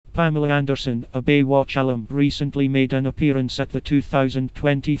Pamela Anderson, a Baywatch alum, recently made an appearance at the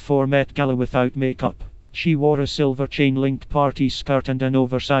 2024 Met Gala without makeup. She wore a silver chain-linked party skirt and an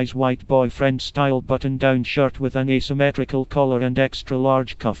oversize white boyfriend-style button-down shirt with an asymmetrical collar and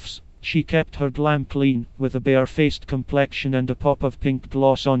extra-large cuffs. She kept her glam clean, with a bare-faced complexion and a pop of pink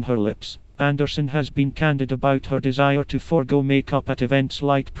gloss on her lips. Anderson has been candid about her desire to forego makeup at events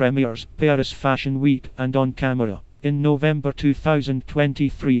like premieres, Paris Fashion Week, and on camera. In November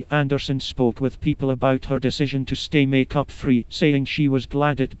 2023, Anderson spoke with People about her decision to stay makeup-free, saying she was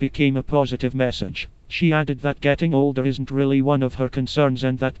glad it became a positive message. She added that getting older isn't really one of her concerns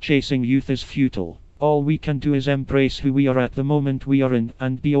and that chasing youth is futile. All we can do is embrace who we are at the moment we are in,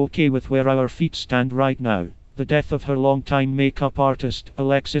 and be okay with where our feet stand right now. The death of her longtime makeup artist,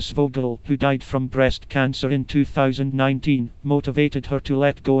 Alexis Vogel, who died from breast cancer in 2019, motivated her to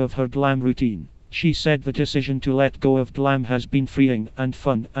let go of her glam routine. She said the decision to let go of glam has been freeing, and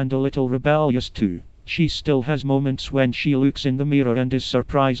fun, and a little rebellious too. She still has moments when she looks in the mirror and is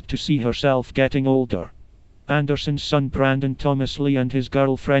surprised to see herself getting older. Anderson's son Brandon Thomas Lee and his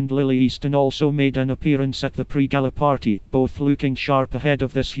girlfriend Lily Easton also made an appearance at the pre-gala party, both looking sharp ahead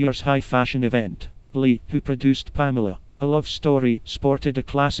of this year's high-fashion event. Lee, who produced Pamela, a Love Story, sported a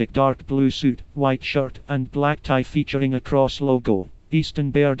classic dark blue suit, white shirt, and black tie featuring a cross logo.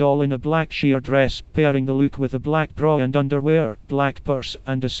 Easton bared all in a black sheer dress, pairing the look with a black bra and underwear, black purse,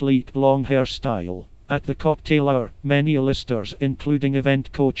 and a sleek long hairstyle. At the cocktail hour, many A-listers, including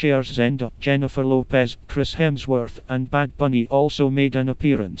event co-chairs Zenda, Jennifer Lopez, Chris Hemsworth, and Bad Bunny, also made an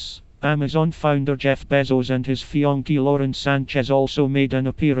appearance. Amazon founder Jeff Bezos and his fiancée Lauren Sanchez also made an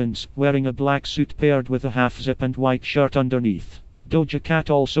appearance, wearing a black suit paired with a half-zip and white shirt underneath. Doja Cat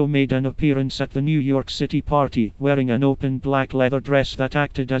also made an appearance at the New York City party, wearing an open black leather dress that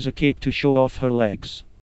acted as a cape to show off her legs.